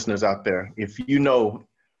our listeners out there, if you know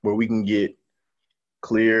where we can get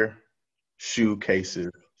clear shoe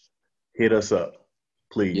cases, hit us up,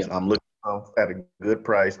 please. Yeah. I'm looking at a good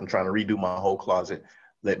price. I'm trying to redo my whole closet.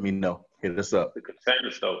 Let me know. Hit us up. The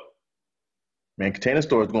Container Store. Man, Container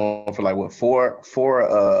Store is going for like what, four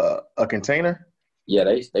a container? Yeah,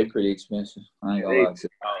 they pretty expensive. I ain't gonna lie to you.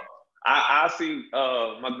 I see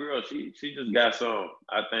my girl, she just got some,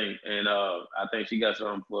 I think, and I think she got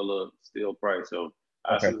some for a little steal price. So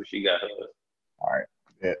I see what she got. All right.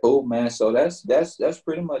 Yeah. Cool, man. So that's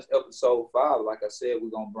pretty much episode 5. Like I said, we're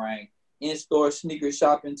gonna bring in-store sneaker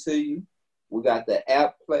shopping to you. We got the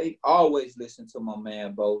app play. Always listen to my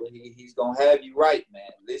man Bowler. He's gonna have you right, man.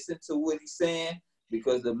 Listen to what he's saying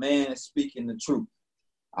because the man is speaking the truth.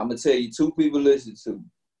 I'm gonna tell you 2 people listen to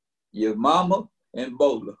your mama and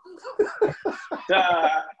Bowler.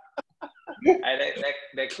 That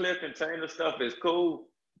clear container stuff is cool,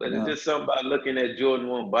 but it's just something about looking at Jordan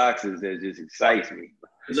 1 boxes that just excites me.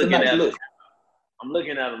 I'm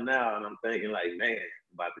looking at them now and I'm thinking like, man,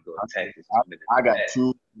 I'm about to go attack this. I got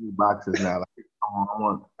 2 boxes now. Like,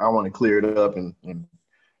 I want to clear it up and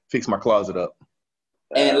fix my closet up.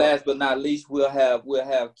 And last but not least, we'll have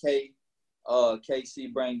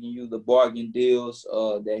KC bringing you the bargain deals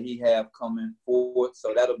that he have coming forward.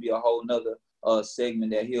 So that'll be a whole nother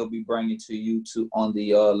segment that he'll be bringing to you on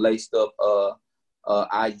the Laced Up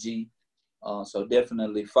IG. So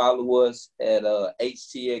definitely follow us at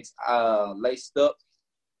HTX Laced Up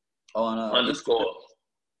on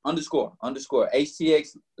underscore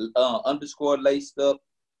HTX _Laced Up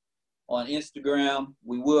on Instagram.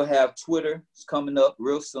 We will have Twitter. It's coming up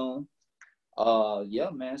real soon. Yeah,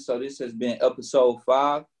 man. So this has been episode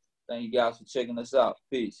 5. Thank you guys for checking us out.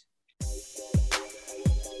 Peace.